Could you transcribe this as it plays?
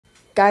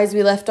Guys,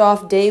 we left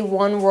off day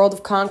 1 World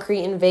of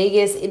Concrete in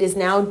Vegas. It is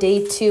now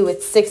day 2.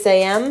 It's 6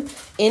 a.m.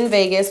 in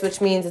Vegas,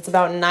 which means it's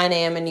about 9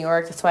 a.m. in New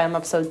York. That's why I'm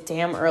up so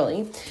damn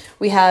early.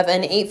 We have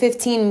an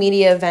 8:15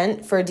 media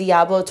event for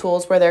Diablo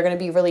Tools where they're going to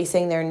be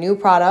releasing their new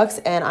products,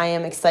 and I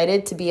am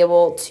excited to be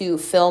able to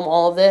film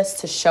all of this,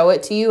 to show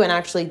it to you, and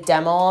actually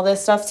demo all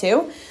this stuff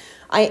too.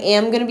 I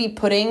am going to be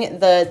putting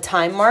the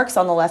time marks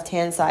on the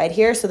left-hand side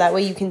here, so that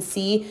way you can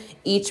see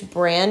each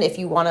brand if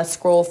you want to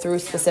scroll through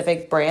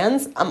specific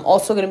brands. I'm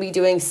also going to be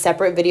doing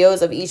separate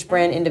videos of each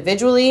brand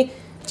individually.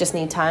 Just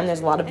need time. There's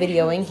a lot of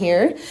videoing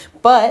here.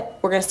 But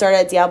we're going to start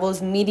at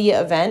Diablo's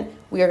media event.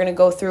 We are going to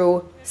go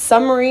through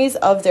summaries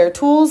of their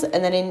tools,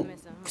 and then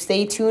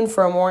stay tuned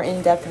for a more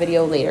in-depth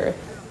video later.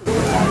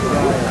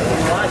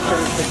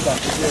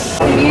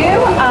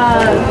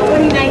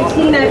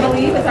 2019, I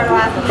believe, is our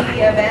last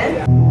media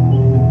event.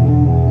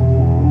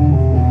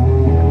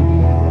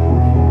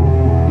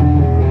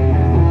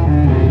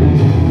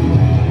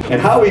 And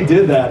how we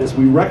did that is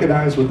we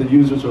recognized what the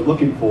users were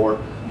looking for,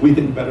 we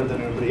think better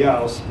than anybody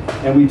else,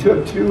 and we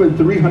took $200 and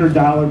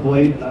 $300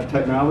 blade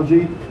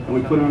technology and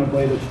we put on a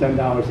blade that's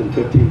 $10 and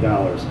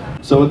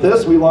 $15. So with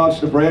this, we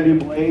launched a brand new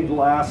blade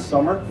last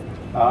summer,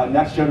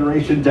 next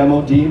generation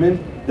Demo Demon,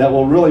 that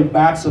will really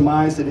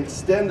maximize and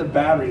extend the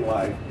battery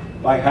life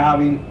by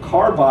having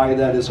carbide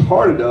that is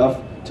hard enough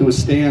to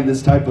withstand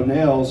this type of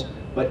nails,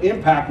 but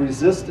impact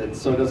resistant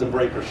so it doesn't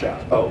break or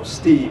shatter. Oh,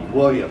 Steve,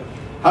 William,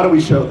 how do we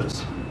show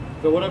this?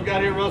 So what I've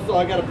got here, Russell,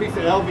 I got a piece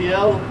of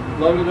LVL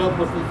loaded up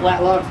with some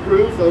flat lock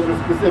screws. Those are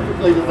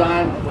specifically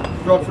designed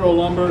structural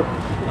lumber,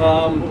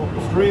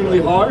 extremely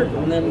hard,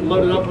 and then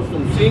loaded up with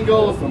some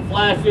shingles, some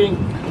flashing,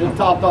 and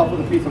topped off with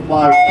a piece of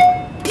plywood.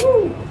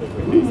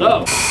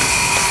 So.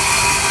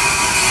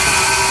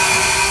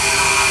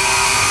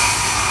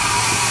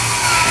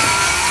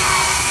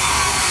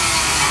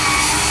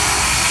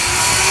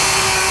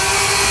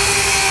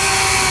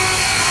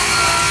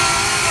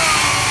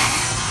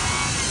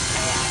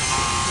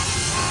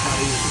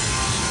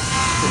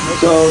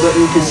 So that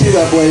you can see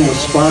that blade was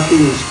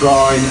sparking, was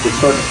drawing, it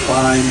started to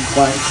climb,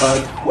 clank cut,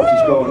 which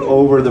is going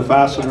over the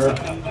fastener.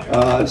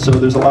 So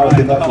there's a lot of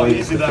things that blade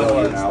is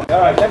failure now.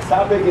 All right, next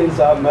topic is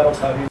metal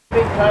cutting.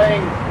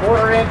 Cutting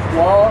 1/4-inch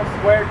wall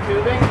square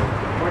tubing.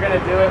 We're going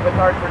to do it with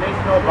our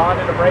traditional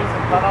bonded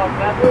abrasive cutoff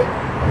method.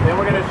 Then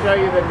we're going to show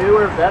you the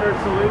newer, better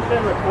solution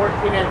with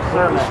 14-inch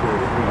ceramic.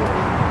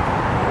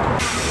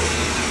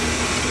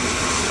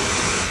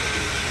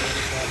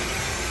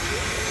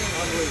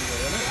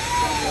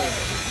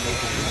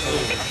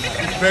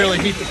 Barely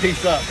heat the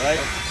piece up, right?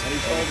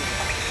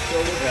 So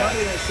we're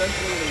cutting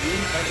essentially in a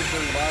room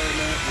temperature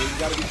environment where you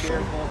got to be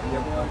careful. If you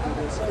ever want to do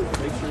this,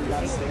 make sure you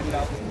got to stand it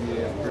out.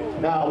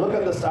 Now look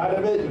at the side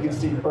of it. You can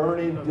see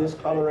burning,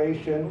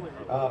 discoloration,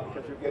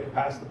 because you're getting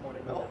past the point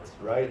of melt,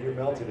 right? You're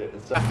melting it.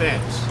 So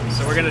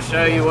we're going to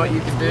show you what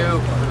you can do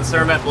with a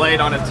ceramic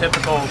blade on a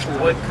typical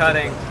wood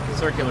cutting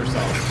circular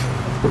saw.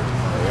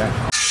 Yeah.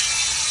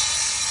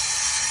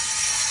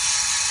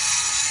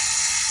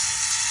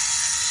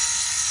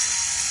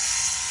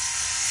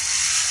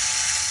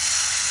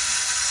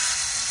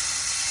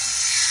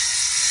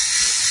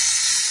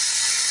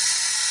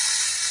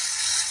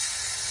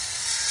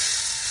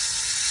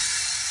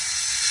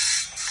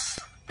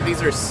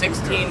 These are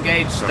 16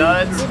 gauge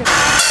studs.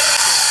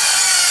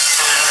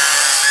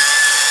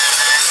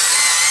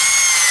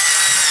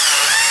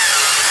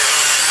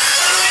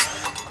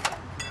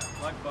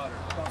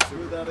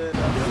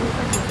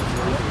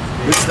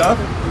 Good stuff.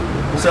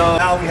 So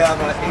now we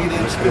have an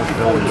 8-inch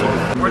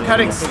 54 tool. We're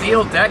cutting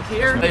steel deck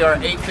here. They are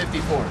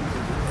 854.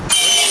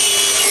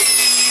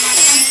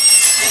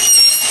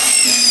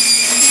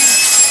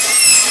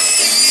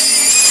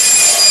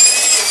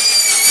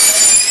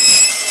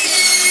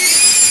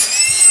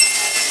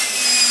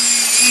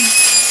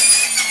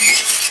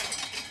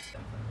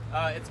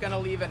 It's going to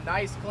leave a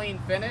nice clean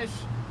finish,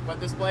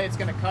 but this blade's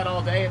going to cut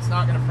all day. It's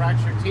not going to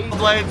fracture teeth.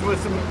 Blades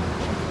with some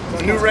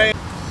new range.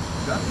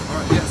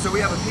 Yeah, so we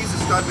have a piece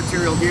of stud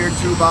material here,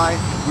 2x.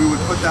 We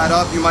would put that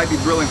up. You might be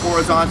drilling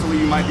horizontally,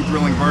 you might be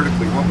drilling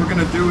vertically. What we're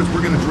going to do is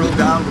we're going to drill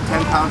down to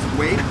 10 pounds of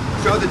weight,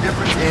 show the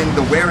difference in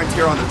the wear and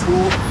tear on the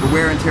tool, the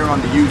wear and tear on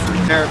the user.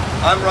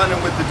 I'm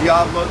running with the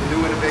Diablo, the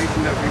new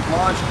innovation that we've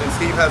launched, and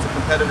Steve has a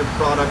competitive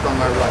product on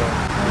my right.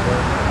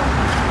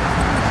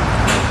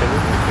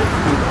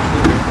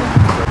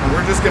 And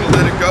we're just going to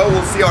let it go.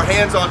 We'll see our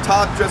hands on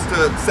top just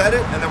to set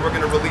it, and then we're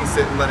going to release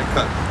it and let it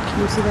cut.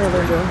 Can you see the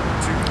other door?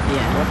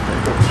 Yeah.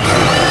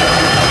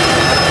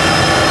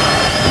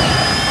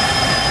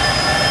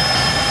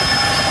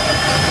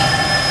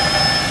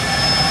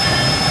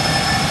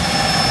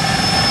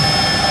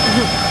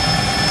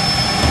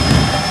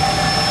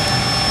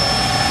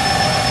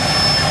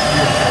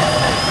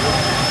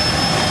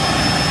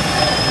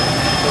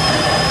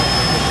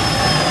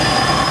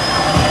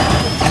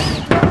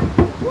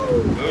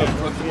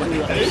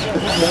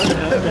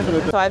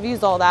 So I've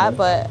used all that,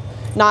 but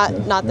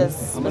not this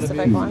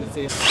specific one.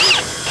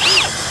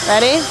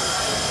 Ready?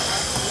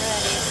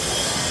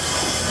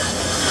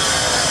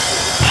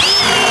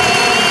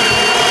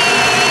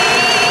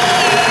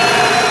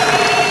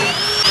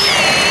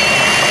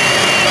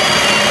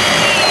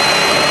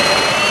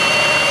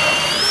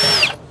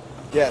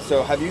 So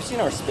have you seen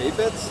our spade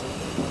bits?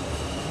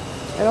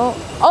 I don't.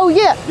 Oh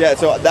yeah. Yeah,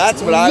 so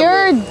that's what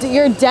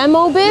Your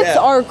demo bits Yeah.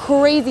 are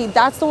crazy.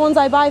 That's the ones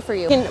I buy for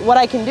you. What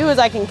I can do is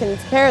I can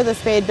compare the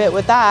spade bit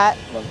with that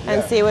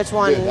and see which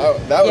one. Dude,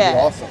 that would be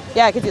awesome.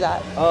 Yeah, I could do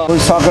that. We're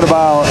talking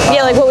about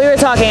Yeah, like what we were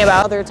talking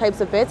about, other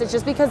types of bits. It's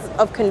just because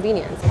of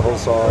convenience. Hole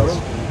saws,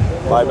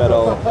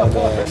 bimetal,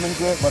 and a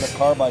grit, but a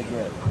carbide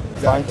grit.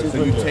 Exactly.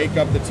 So you take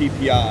up the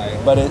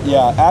TPI. But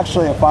yeah,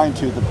 actually a fine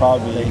tooth would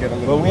probably be,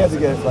 but we had to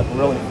get it like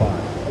really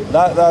fine.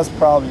 That's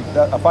probably,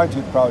 a fine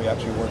tooth would probably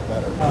actually work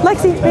better.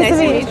 Lexi, nice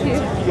to meet you.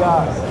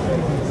 TPI,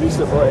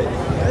 recent blade,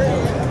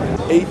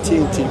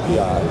 18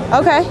 TPI.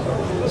 Okay.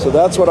 So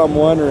that's what I'm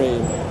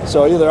wondering.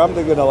 So either I'm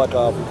thinking of like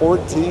a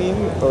 14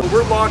 or...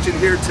 We're launching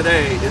here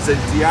today is a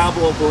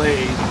Diablo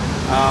blade.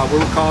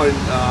 We're calling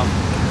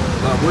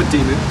Wood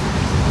Demon.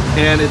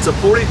 And it's a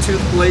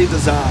 40-tooth blade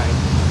design.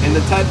 And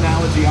the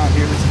technology on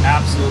here is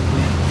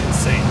absolutely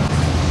insane.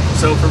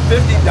 So for $50,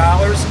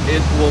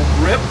 it will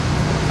grip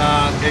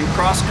and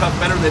cross-cut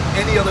better than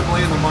any other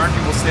blade in the market.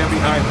 Will stand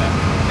behind that.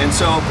 And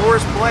so a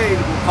Forest blade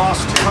will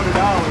cost $200.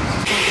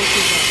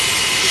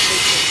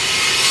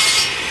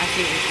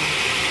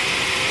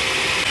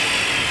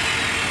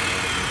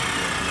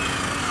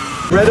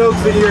 Red oak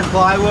veneer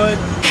plywood.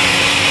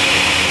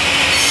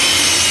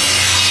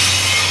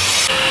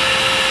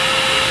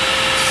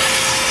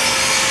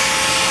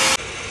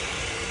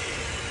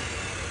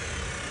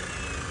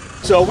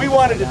 So we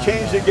wanted to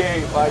change the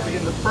game by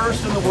being the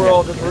first in the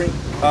world to bring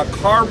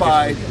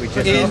carbide into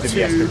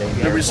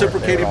the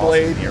reciprocating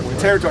blade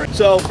territory.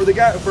 So for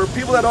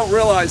people that don't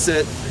realize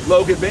it,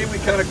 Logan, maybe we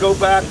kind of go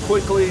back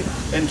quickly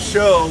and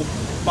show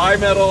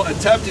bimetal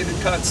attempting to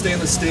cut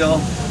stainless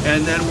steel,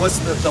 and then what's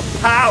the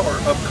power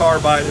of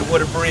carbide and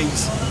what it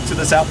brings to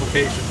this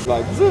application.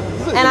 Like,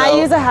 And I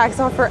use a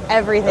hacksaw for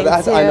everything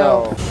too. I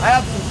know. I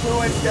have some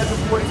throw-in Schedule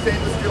 40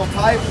 stainless steel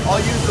pipe. I'll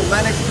use the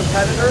Lennox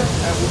competitor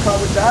and we'll cut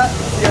with that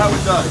and see how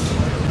it does.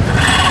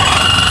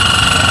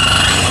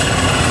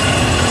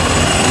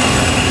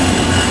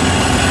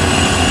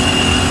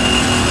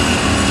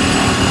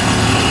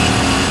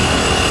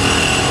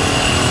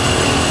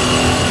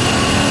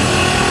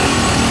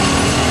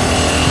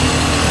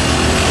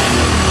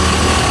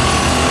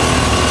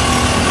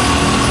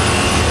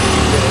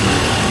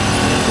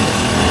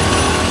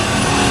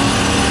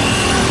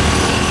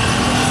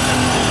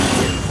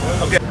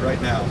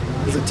 Right now,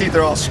 because the teeth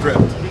are all stripped.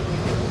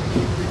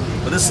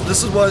 But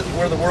this is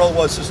where the world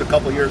was just a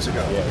couple years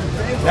ago.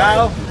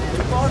 Now,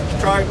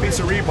 try a piece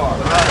of rebar.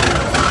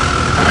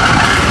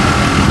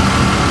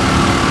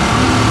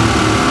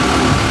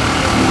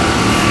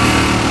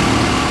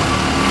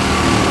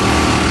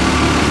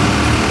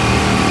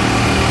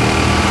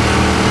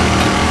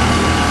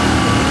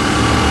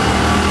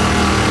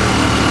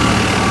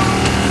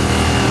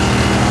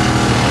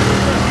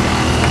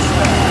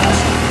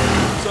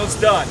 So it's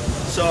done.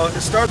 So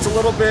it starts a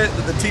little bit,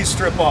 the teeth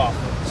strip off.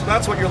 So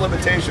that's what your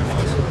limitation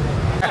was.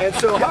 And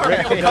so how are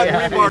people cutting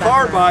rebar?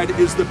 Carbide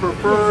is the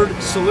preferred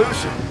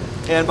solution.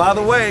 And by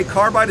the way,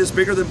 carbide is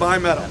bigger than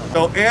bimetal.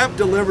 So amp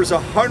delivers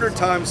 100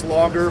 times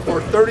longer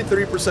for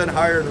 33%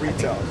 higher in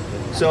retail.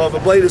 So if a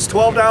blade is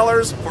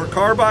 $12 for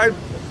carbide,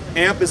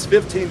 amp is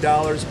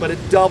 $15, but it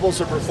doubles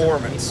the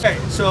performance. Okay,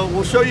 so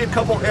we'll show you a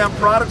couple amp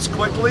products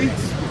quickly.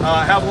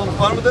 Have a little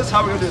fun with this.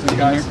 How are we gonna do this,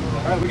 guys?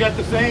 All right, we got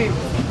the same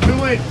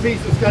 2-inch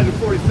piece of Schedule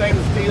 40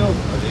 stainless steel.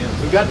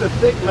 We've got the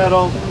thick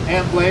metal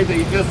amp blade that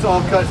you just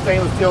saw cut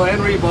stainless steel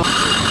and rebar.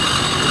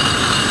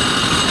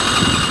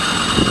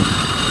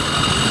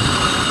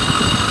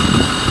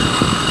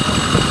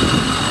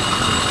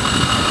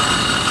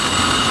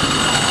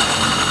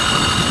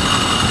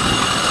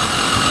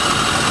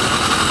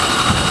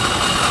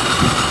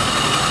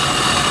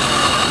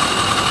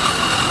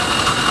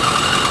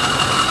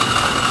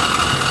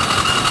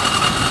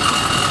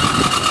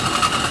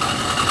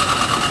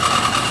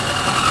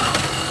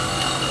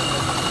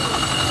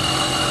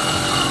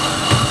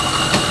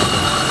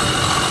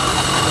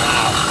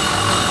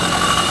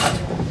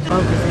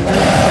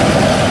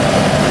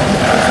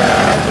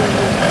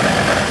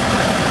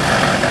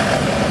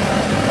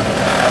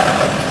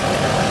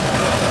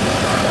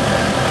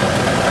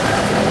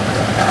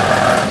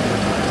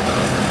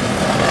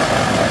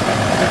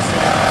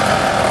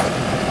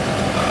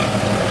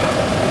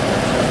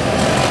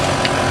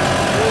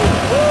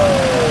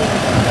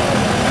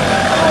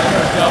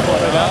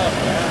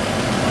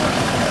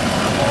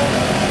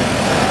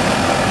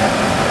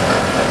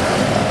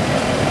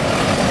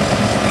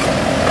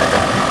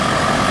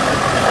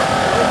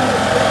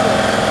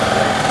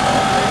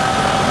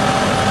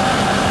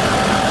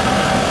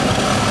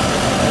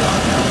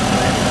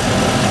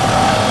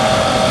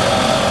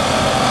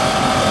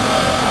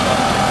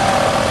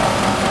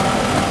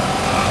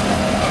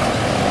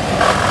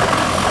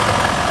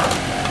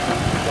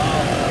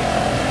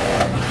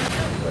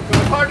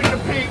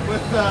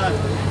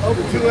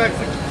 Over 2x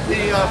the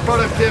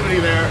productivity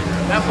there.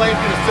 That blade's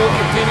going to still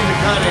continue to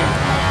cutting.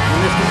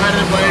 And this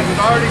competitive blade was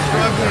already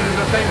struggling as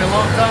a thing a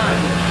long time.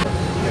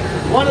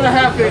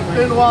 1.5 inch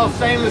thin wall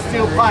stainless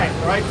steel pipe,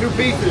 right? 2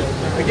 pieces.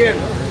 Again,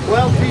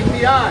 12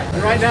 PPI.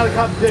 And right now the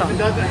competition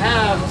doesn't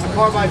have a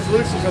carbide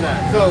solution for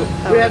that. So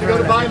we had to go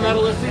to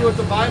bimetal. Let's see what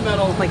the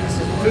bimetal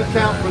tooth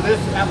count for this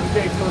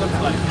application looks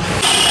like.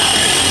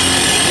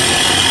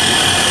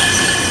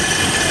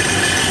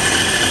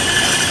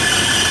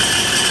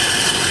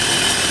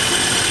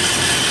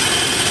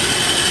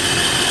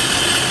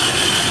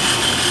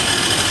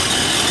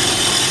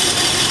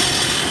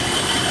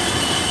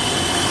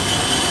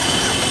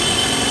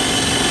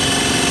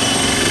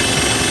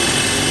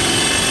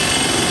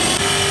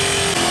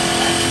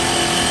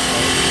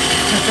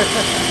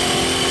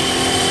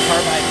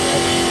 Carbide.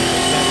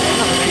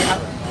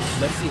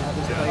 Let's see how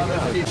this plays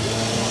out.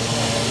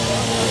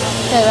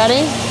 Okay,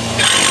 ready?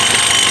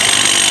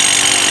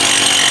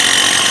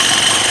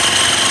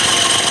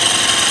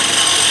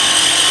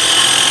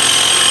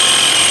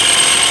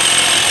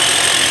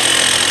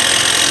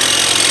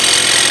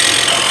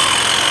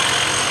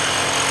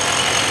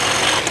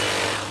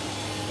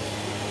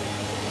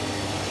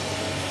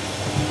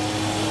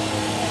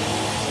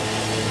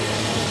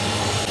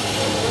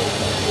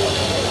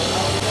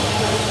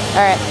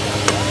 All right.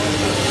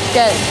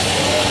 Good.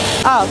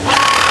 Oh.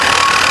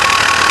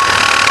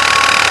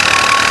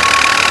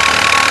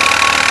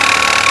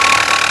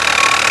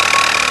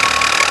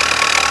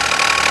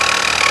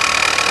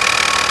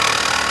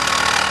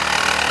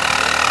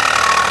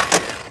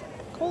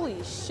 Holy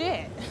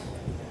shit.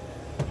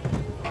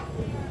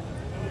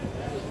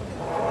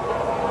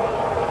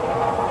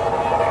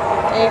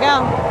 There you go.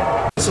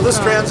 So this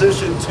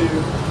transition to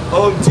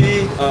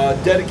OMT,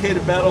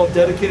 dedicated metal,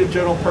 dedicated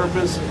general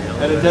purpose,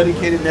 and a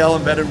dedicated nail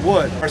embedded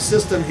wood. Our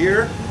system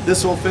here,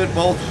 this will fit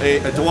both a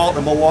DeWalt,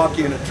 a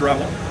Milwaukee, and a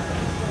Dremel.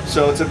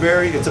 So it's a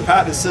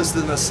patented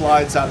system that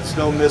slides out. It's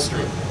no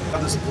mystery.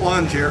 This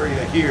plunge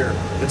area here,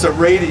 it's a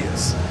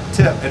radius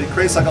tip, and it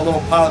creates like a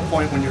little pilot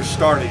point when you're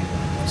starting.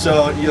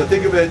 So you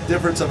think of it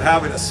difference of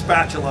having a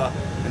spatula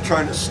and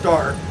trying to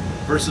start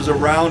versus a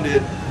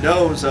rounded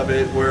nose of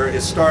it where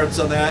it starts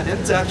on that, and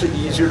it's actually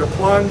easier to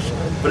plunge,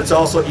 but it's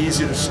also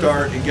easier to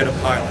start and get a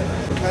pilot.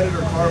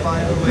 Competitor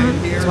carbide blade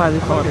here. That's why we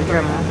call it a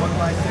Dremel.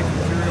 1x6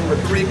 material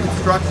with 3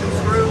 construction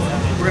screws.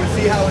 We're going to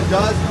see how it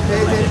does.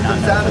 Pay attention to the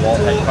sound of the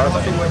tool and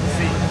also what you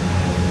see.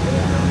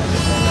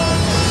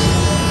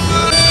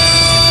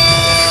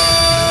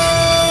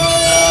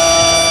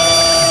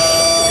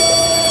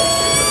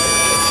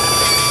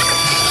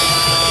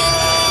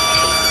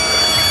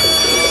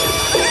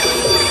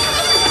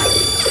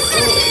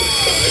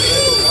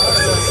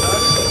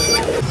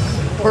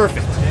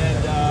 Perfect.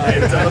 Hey,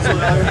 tell us what I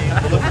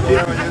look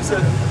for when you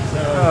said.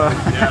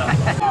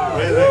 Yeah.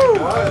 Way to go.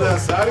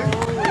 That's exciting.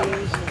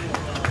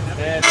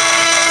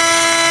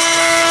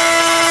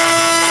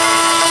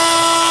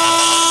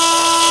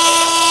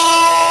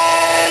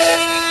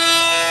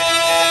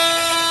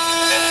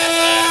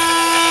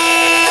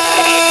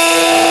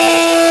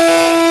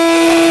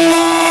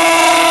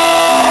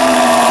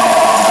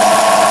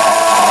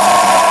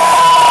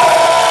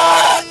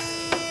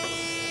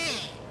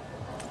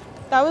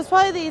 That was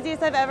probably the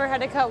easiest I've ever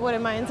had to cut wood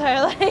in my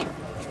entire life.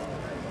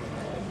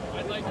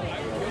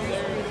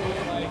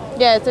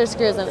 Yeah, there's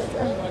screws in it.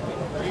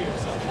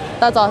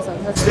 That's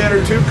awesome. That's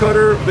Standard tube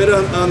cutter bit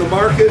on the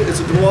market.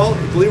 It's a DeWalt.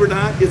 Believe it or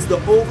not, it's the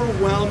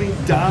overwhelming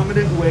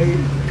dominant way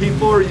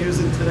people are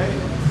using today.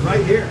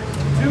 Right here,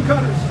 tube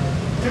cutters.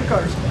 Tube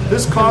cutters.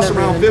 This costs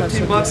around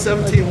 15 bucks,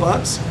 17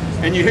 bucks,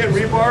 and you hit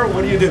rebar.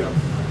 What do?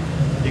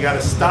 You got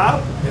to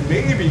stop, and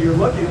maybe you're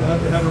lucky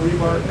enough to have a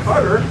rebar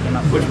cutter,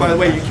 which, by the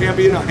way, you can't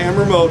be in a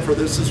hammer mode for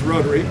this. Is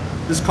rotary.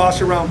 This costs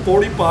you around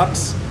 40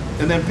 bucks,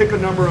 and then pick a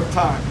number of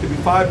time. It could be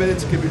 5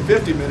 minutes, it could be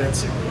 50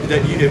 minutes.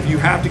 If you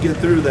have to get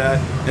through that,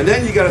 and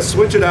then you got to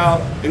switch it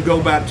out and go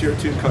back to your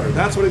tube cutter.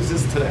 That's what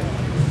exists today.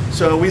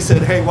 So we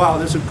said, hey, wow,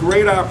 there's a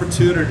great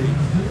opportunity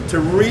to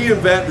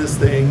reinvent this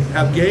thing,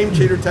 have game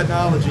changer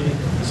technology,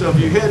 so if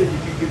you hit it, you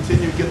can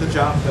continue to get the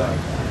job done.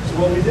 So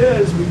what we did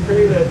is we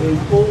created a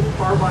full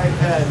carbide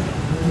head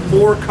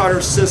 4-cutter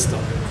system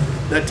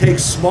that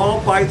takes small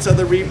bites of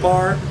the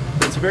rebar.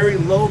 It's very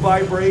low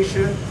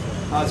vibration.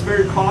 It's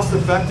very cost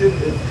effective.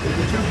 If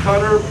the tube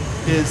cutter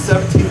is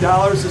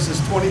 $17, this is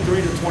 $23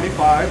 to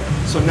 $25,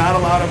 so not a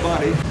lot of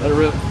money. Let it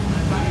rip.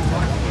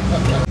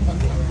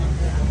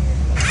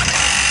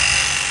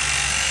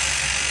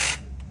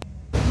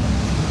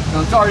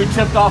 Now it's already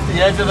tipped off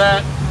the edge of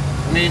that.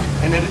 I mean,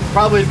 and it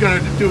probably is going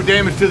to do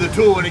damage to the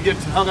tool when it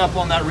gets hung up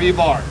on that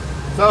rebar.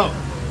 So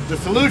the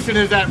solution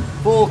is that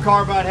full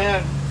carbide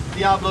head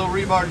Diablo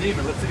rebar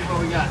demon. Let's see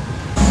what we got.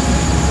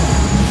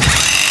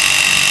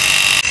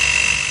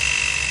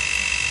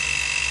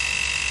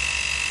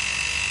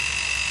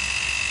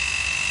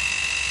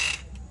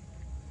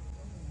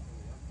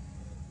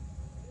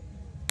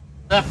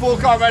 That full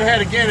carbide head,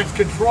 again, it's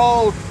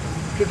controlled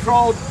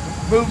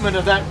movement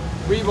of that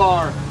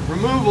rebar,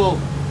 removal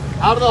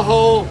out of the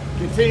hole,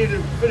 continue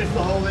to finish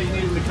the hole that you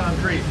need in the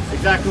concrete,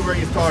 exactly where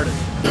you started.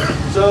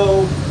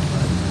 So,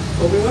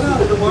 when we went out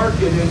to the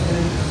market,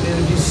 and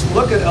if you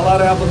look at a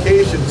lot of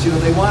applications, you know,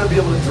 they want to be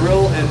able to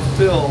drill and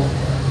fill,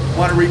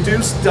 want to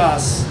reduce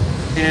dust,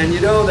 And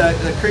you know that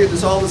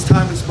creates all this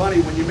time and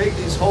money. When you make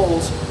these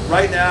holes,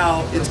 right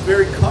now, it's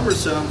very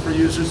cumbersome for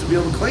users to be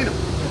able to clean them.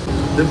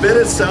 The bit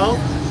itself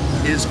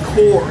is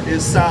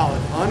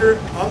solid.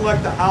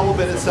 Unlike the hollow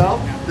bit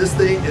itself, this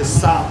thing is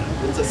solid.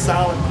 It's a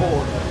solid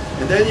core.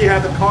 And then you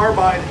have the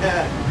carbide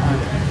head on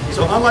it.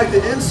 So unlike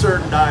the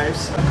insert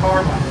knives, a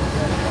carbide.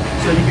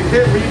 So you can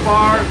hit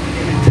rebar,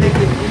 you can take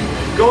the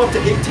heat, go up to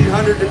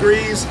 1800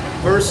 degrees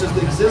versus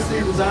the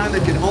existing design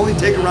that can only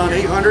take around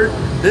 800.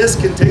 This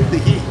can take the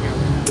heat.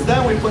 But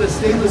then we put a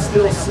stainless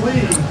steel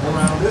sleeve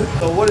around it.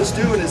 So what it's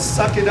doing is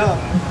sucking up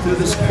through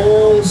this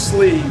whole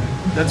sleeve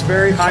that's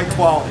very high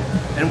quality.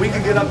 And we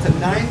can get up to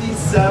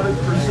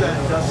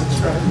 97% dust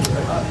extractor.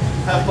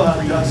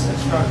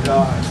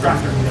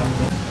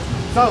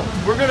 So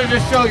we're going to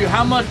just show you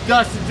how much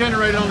dust is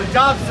generated on the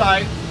job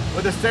site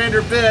with a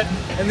standard bit,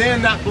 and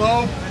then that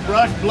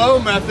brush blow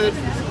method,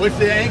 which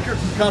the anchor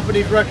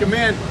companies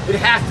recommend. It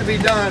has to be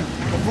done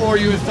before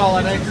you install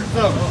an anchor.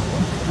 So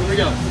here we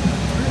go.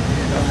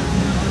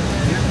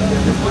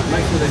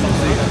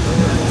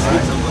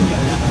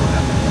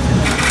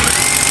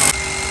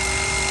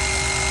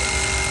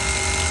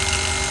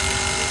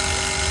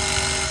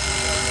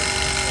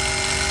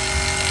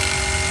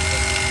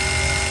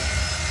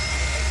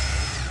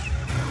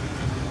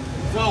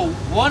 So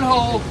one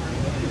hole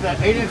is at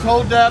 8-inch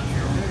hole depth,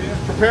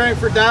 preparing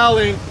for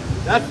doweling.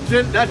 That's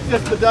just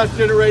the dust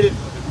generated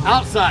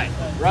outside,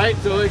 right?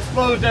 So it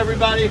exposed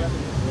everybody,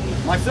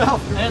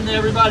 myself and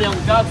everybody on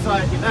the job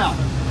site. Now,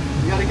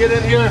 you gotta get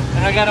in here,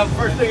 and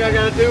first thing I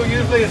gotta do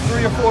usually is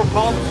 3 or 4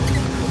 pumps.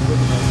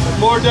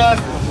 More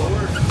dust,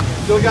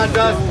 still got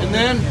dust, and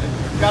then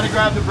you gotta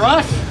grab the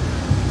brush,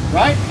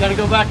 right? You gotta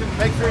go back and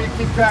make sure you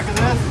keep track of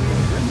this.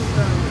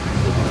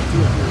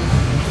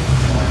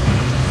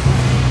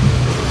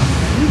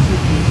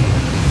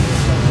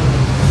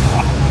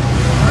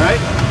 All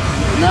right,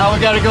 now we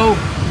gotta go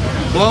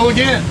blow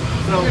again.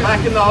 So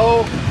back in the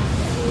hole.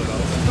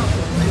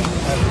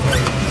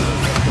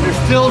 There's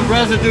still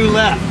residue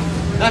left.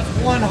 That's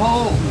one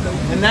hole.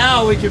 And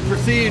now we can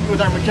proceed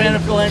with our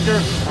mechanical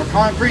anchor, our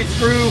concrete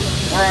screw,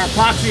 or our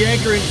epoxy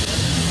anchoring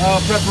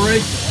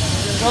preparation.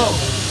 So,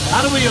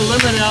 how do we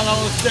eliminate all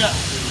those steps?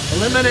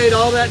 Eliminate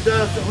all that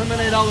dust,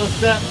 eliminate all those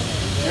steps,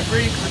 and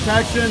breed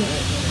protection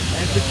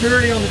and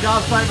security on the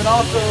job site, but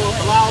also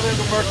allow them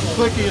to work as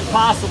quickly as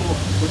possible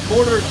with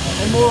quarter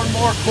and more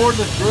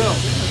cordless drills.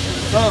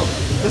 So,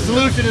 the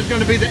solution is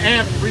going to be the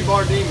AMP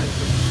rebar demon.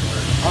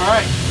 All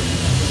right,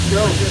 let's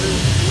go.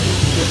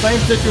 The same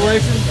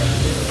situation.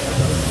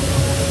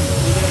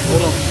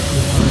 Hold on.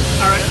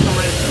 All right, come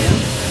right in.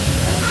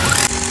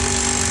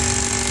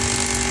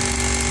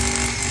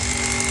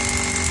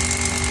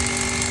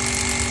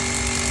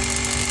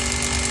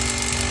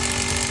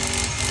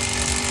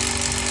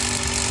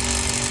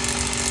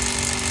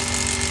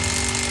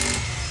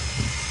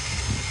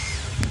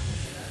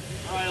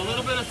 All right, a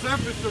little bit of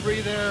surface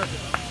debris there,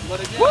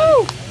 but again,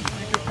 you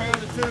compare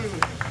the two.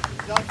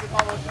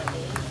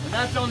 And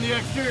that's on the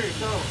exterior,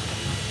 so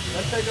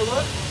let's take a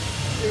look,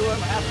 see what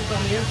happens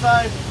on the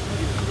inside.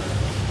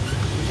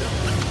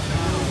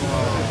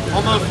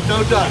 Almost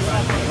no dust,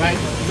 right?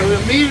 So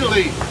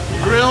immediately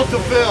drill to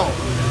fill.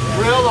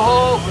 Drill the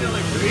hole,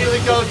 immediately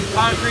go to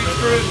concrete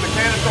screws,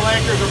 mechanical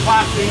anchors, or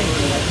epoxy,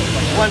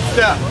 one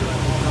step.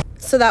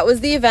 So that was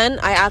the event.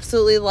 I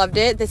absolutely loved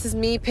it. This is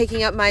me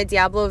picking up my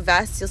Diablo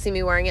vest. You'll see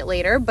me wearing it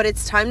later, but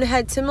it's time to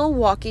head to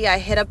Milwaukee. I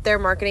hit up their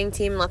marketing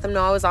team and let them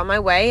know I was on my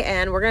way,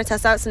 and we're gonna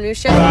test out some new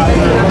shit.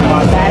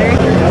 Battery?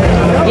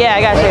 Yeah,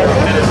 I got you.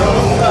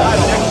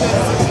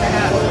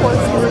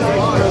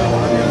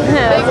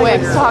 Big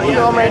whips talking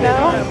to him right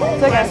now.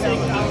 It's okay.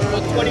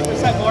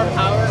 20% more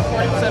power,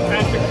 40%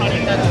 faster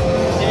cutting than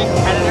any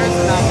competitors,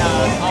 and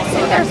then also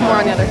There's more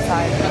on the other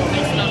side.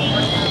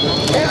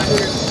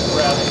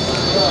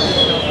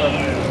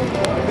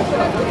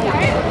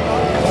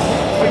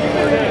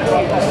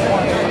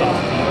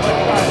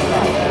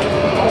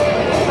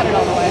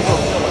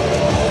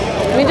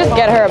 Let me just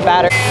get her a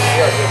battery.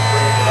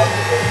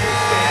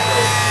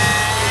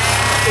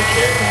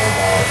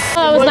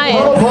 Oh, that was nice.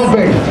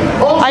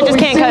 I just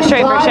can't cut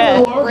straight for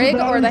shit. Rig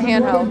or the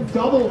handheld?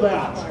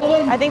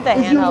 I think the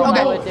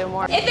handheld would do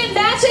more. If it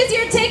matches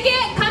your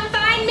ticket, come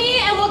find me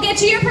and we'll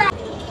get you your prize.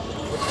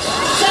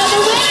 So the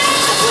winner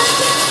of the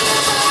Bluetooth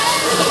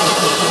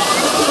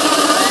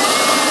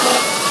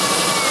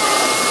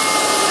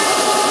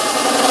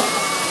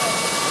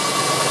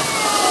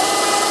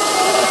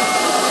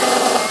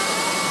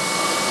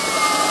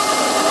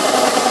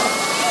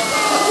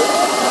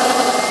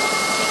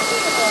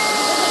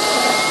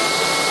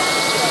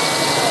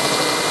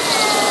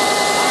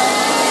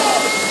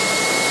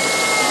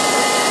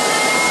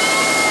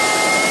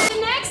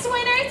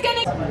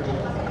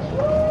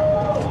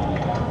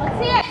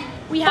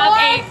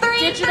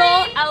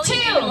digital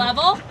LED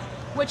level,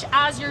 which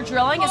as you're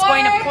drilling is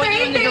going to point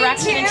you in the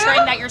direction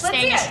ensuring that you're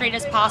staying as straight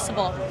as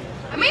possible.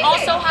 We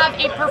also have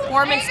a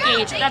performance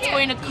gauge that's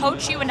going to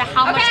coach you into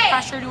how much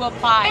pressure to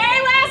apply.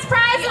 Very last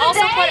prize we of the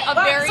also day. put a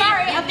very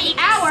unique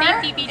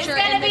safety feature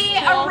in this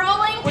tool, a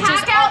rolling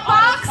pack out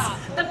box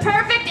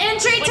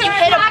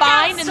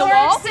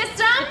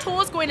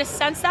to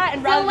sense that,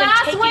 and rather than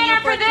taking you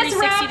for a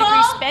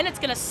 360-degree spin, it's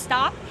going to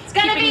stop,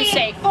 keeping you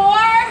safe.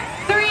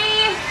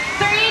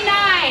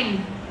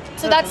 4339.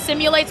 So that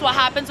simulates what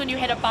happens when you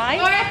hit a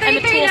bind, and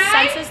the tool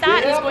senses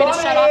that and is going to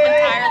shut off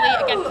entirely,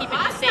 again, keeping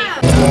you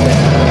safe.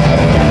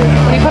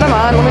 When you put them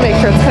on, let me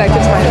make sure it's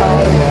connected to my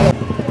phone.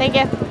 Thank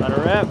you. Let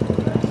her rip.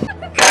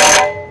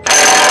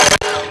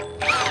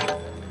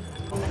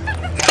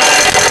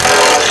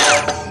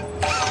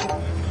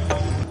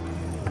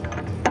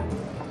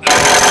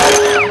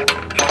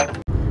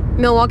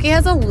 Milwaukee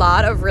has a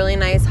lot of really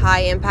nice high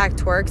impact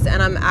torques,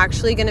 and I'm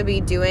actually going to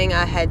be doing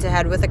a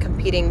head-to-head with a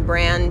competing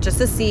brand just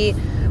to see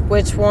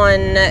which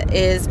one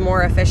is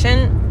more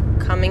efficient,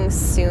 coming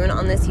soon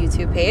on this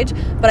YouTube page.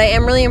 But I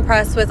am really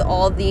impressed with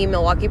all the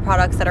Milwaukee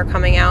products that are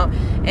coming out,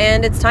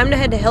 and it's time to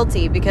head to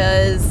Hilti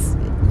because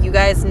you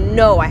guys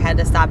know I had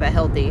to stop at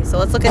Hilti. So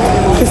let's look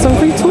at some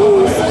free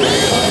tools.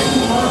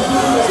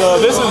 So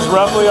this is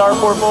roughly our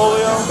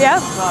portfolio. Yeah.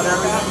 Not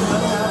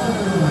everything.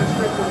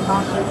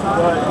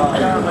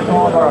 But like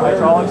all of our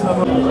hydraulic stuff.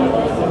 So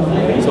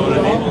what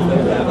it means is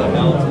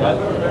that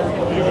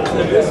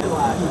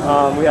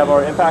we have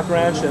our impact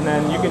wrench, and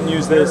then you can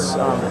use this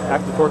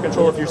active torque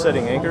control if you're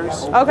setting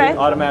anchors. Okay. It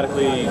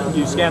automatically,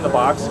 you scan the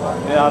box,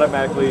 and it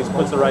automatically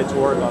puts the right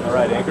torque on the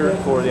right anchor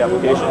for the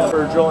application.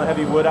 For drilling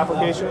heavy wood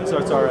applications, so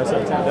it's our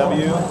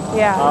SF10W.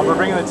 Yeah. We're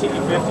bringing the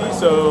TE50,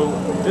 so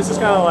this is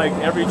kind of like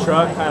every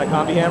truck kind of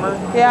combi hammer.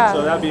 Yeah.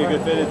 So that'd be a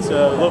good fit. It's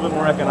a little bit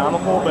more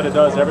economical, but it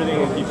does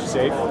everything and keeps you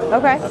safe.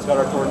 Okay. That's got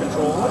our torque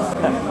control.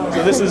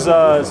 So this is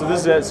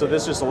it. So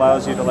this just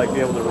allows you to like be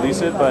able to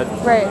release it, but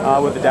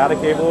with the data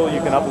cable, you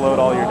can upload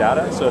all your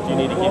data. So if you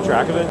need to keep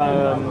track of it.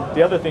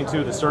 The other thing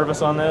too, the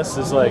service on this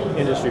is like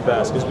industry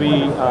best because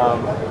we,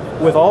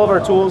 with all of our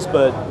tools,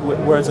 but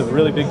where it's a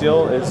really big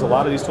deal is a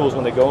lot of these tools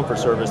when they go in for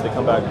service, they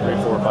come back 3,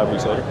 4, or 5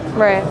 weeks later.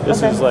 Right.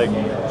 This is like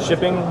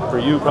shipping for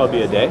you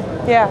probably a day.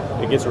 Yeah.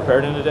 It gets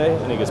repaired in a day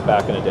and it gets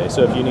back in a day.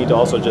 So if you need to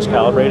also just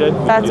calibrate it,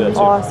 we can do that too.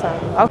 Awesome.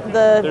 Okay.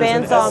 The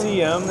There's an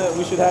SCM that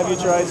we should have you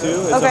try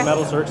too. It's a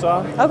metal circ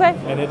saw. Okay.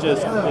 And it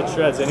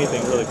shreds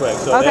anything really quick.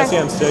 So the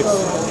SCM6,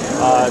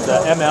 the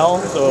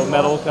ML, so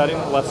metal cutting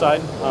left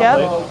side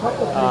blade,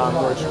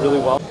 works really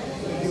well. So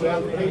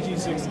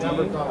AG6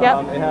 number,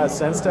 it has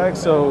sense tag,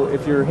 so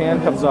if your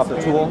hand comes off the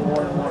tool,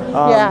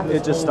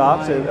 it just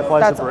stops, it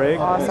applies the brake,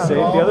 it's safe.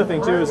 The other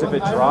thing too is if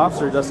it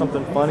drops or does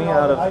something funny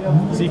out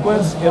of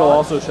sequence, it'll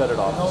also shut it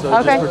off. So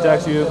it just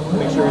protects you,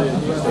 make sure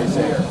that you stay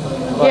safe.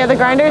 Yeah, the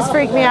grinders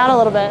freak me out a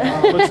little bit.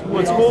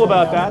 What's cool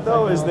about that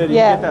though is that you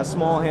get that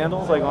small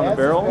handle like on the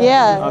barrel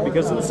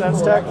because of the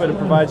sense tech, but it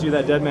provides you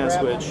that dead man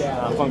switch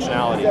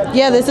functionality.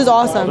 Yeah, this is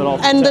awesome.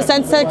 And the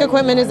sense tech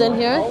equipment is in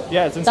here?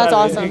 Yeah, it's inside. That's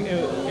awesome.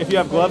 If you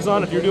have gloves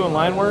on, if you're doing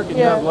line work and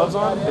you have gloves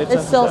on, it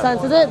still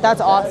senses it? That's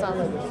awesome.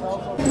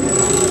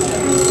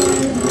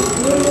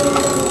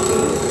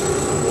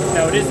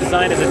 No, it is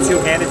designed as a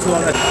two-handed tool.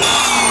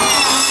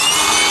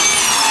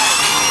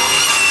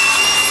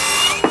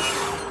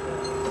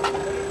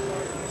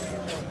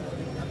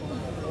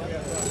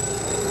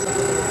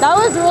 That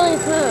was really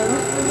smooth.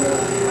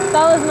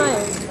 That was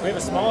nice. We have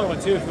a smaller one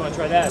too if you want to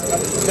try that. It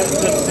does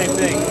the same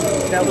thing.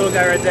 That little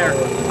guy right there.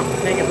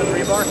 Hanging for the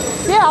rebar?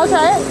 Yeah, I'll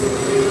try it.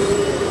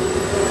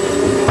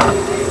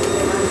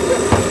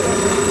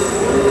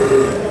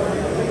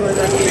 For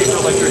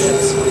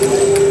electricians.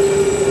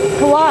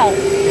 Why?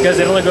 Because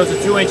it only goes to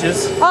 2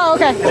 inches. Oh,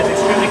 okay. And it's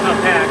extremely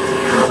compact.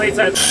 The blade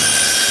size.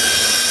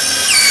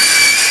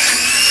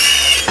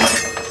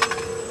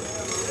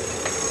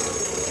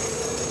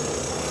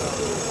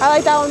 I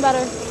like that one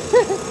better.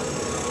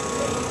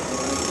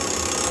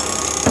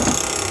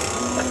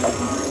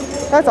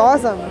 That's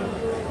awesome.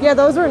 Yeah,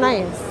 those were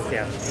nice.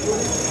 Yeah.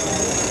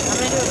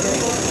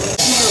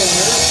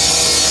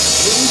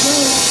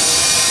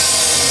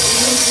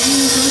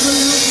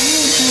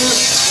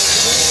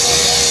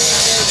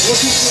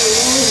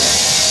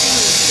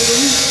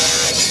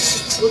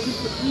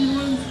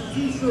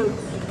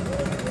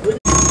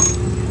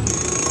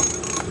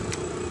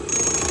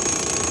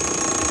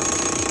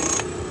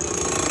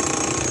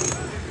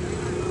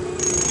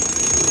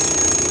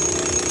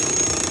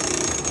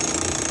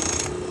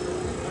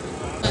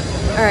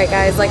 Alright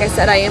guys, like I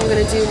said, I am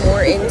going to do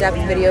more in-depth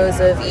videos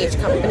of each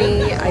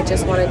company. I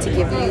just wanted to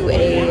give you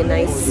a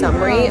nice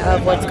summary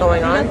of what's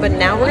going on, but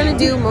now we're going to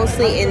do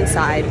mostly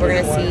inside. We're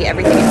going to see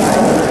everything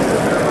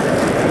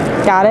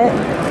inside. Got it?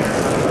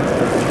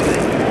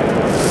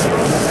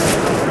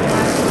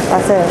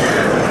 That's it.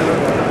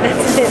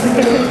 That's it.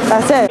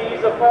 That's it.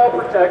 Use a fall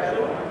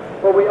protection,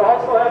 but we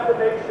also have to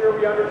make sure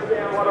we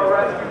understand what our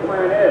rescue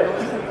plan is.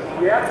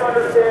 We have to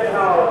understand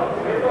how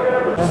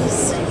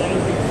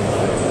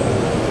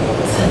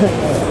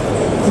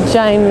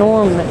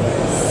Ginormous.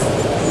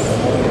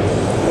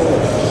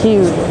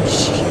 Huge.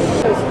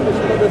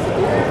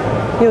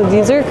 Yo,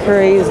 these are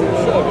crazy.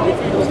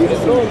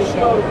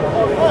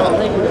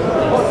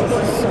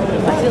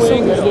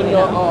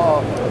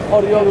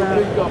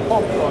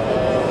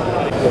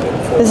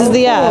 This is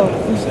the app.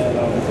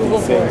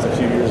 Things a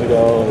few years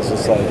ago, it's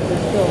just like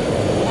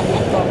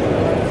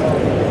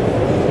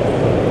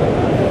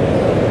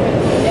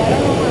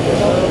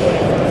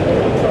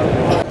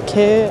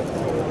hit.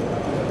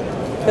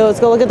 Yo, let's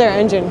go look at their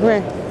engine. Come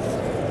here.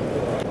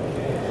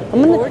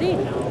 I'm gonna.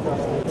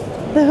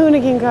 The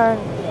Hoonigan car.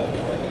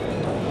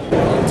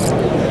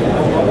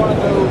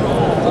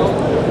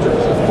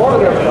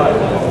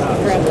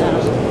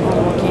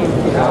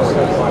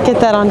 Get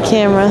that on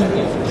camera.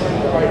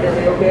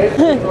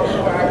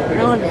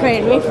 No one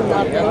prayed me for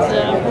nothing, so.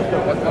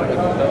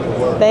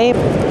 Babe.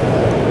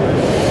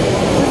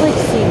 It's like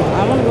SeaWorld.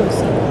 I want to go to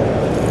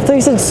SeaWorld. I thought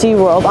you said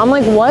SeaWorld. I'm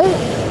like, what?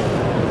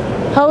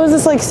 How is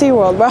this like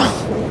SeaWorld, bro?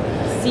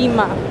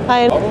 SeaMa.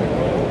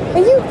 Are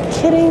you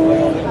kidding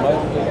me?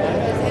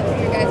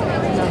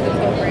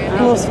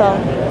 Almost fell.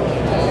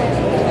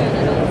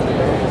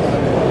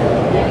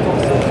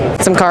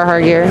 Some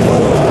Carhartt gear.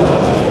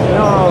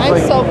 I'm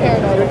so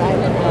paranoid.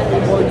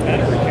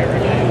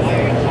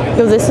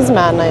 Yo, this is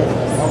mad nice.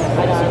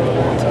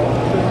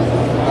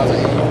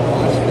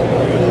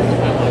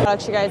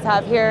 Products you guys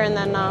have here, and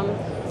then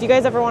if you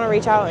guys ever want to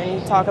reach out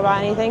and talk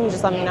about anything,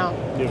 just let me know.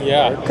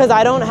 Yeah. Because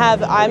I don't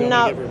have. I'm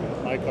not.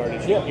 My card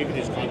is. You can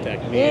just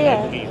contact me. Yeah. And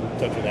I can get you in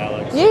touch with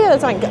Alex. Yeah,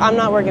 that's fine. I'm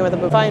not working with a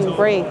booth. Find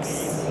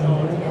brakes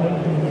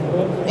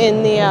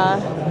in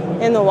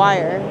the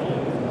wire.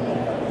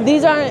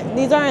 These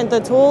aren't the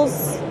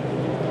tools,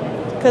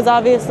 because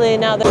obviously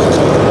now they're.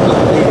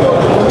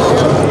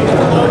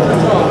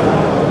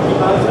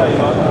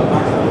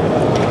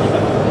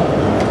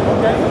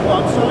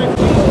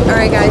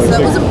 Alright guys, so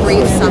that was a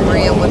brief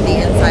summary of what the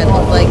inside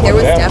looked like. There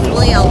was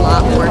definitely a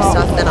lot more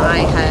stuff than I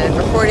had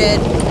recorded,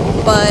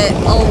 but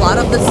a lot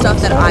of the stuff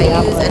that I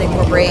use and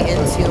incorporate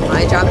into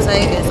my job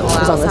site is all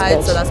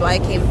outside, so that's why I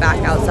came back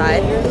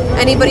outside.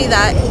 Anybody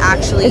that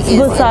actually is in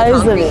the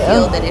concrete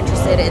field and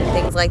interested in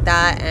things like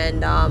that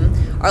and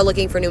are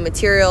looking for new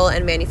material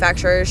and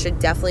manufacturers should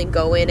definitely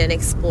go in and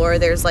explore.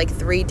 There's like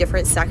 3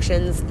 different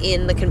sections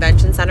in the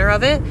convention center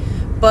of it.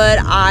 But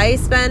I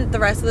spent the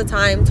rest of the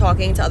time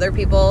talking to other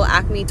people.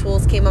 Acme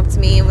Tools came up to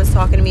me and was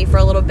talking to me for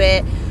a little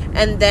bit.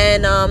 And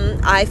then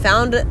I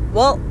found,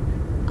 well,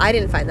 I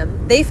didn't find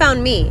them. They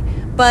found me.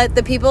 But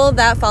the people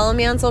that follow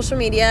me on social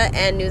media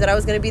and knew that I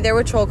was going to be there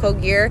with Trollco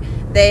gear,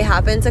 they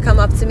happened to come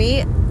up to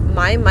me.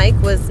 My mic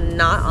was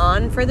not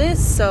on for this,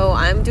 so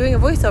I'm doing a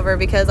voiceover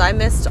because I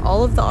missed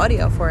all of the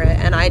audio for it.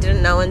 And I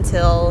didn't know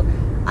until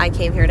I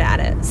came here to add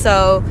it.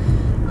 So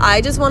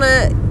I just want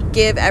to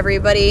give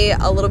everybody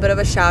a little bit of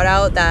a shout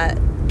out that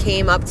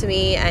came up to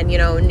me and, you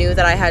know, knew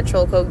that I had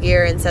Trollco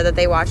gear and said that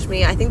they watched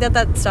me. I think that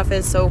that stuff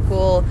is so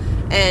cool,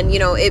 and, you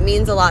know, it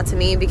means a lot to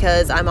me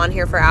because I'm on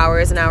here for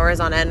hours and hours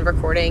on end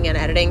recording and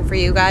editing for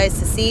you guys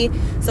to see.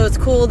 So it's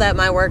cool that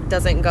my work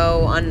doesn't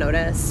go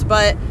unnoticed.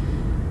 But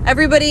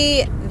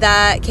everybody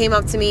that came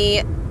up to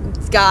me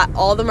got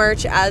all the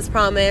merch as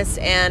promised,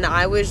 and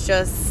I was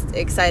just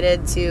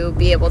excited to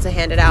be able to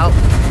hand it out.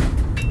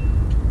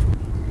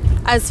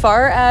 As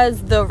far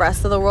as the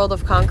rest of the World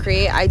of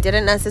Concrete, I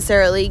didn't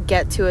necessarily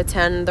get to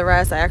attend the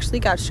rest. I actually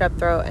got strep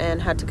throat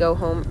and had to go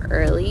home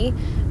early.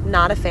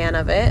 Not a fan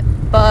of it,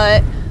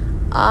 but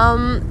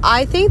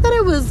I think that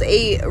it was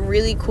a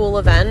really cool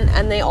event,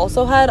 and they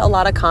also had a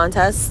lot of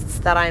contests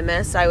that I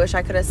missed. I wish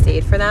I could have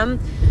stayed for them,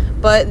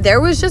 but there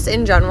was just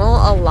in general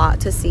a lot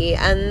to see,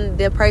 and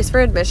the price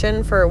for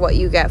admission for what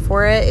you get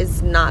for it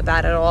is not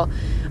bad at all.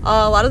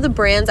 A lot of the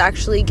brands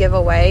actually give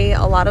away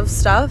a lot of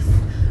stuff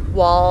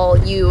while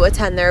you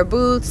attend their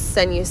booths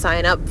and you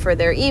sign up for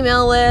their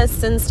email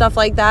lists and stuff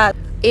like that.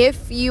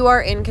 If you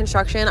are in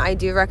construction, I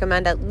do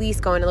recommend at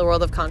least going to the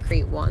World of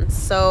Concrete once.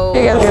 So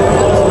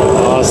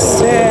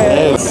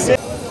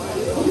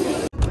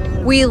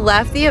we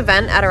left the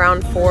event at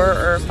around 4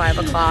 or 5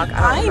 o'clock,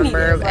 I don't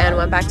remember, and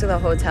went back to the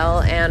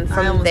hotel, and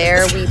from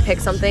there we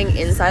picked something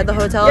inside the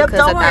hotel because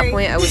at that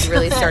point I was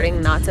really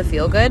starting not to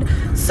feel good.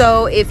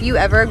 So if you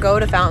ever go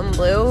to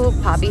Fontainebleau,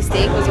 Poppy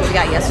Steak was what we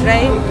got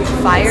yesterday.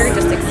 Fire,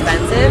 just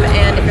expensive,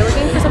 and if you're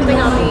looking for something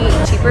on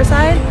the cheaper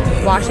side,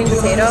 Washing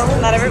Potato,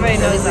 not everybody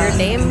knows their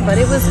name, but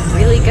it was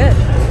really good.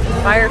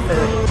 Fire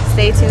food.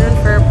 Stay tuned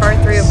for part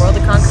 3 of World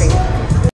of Concrete.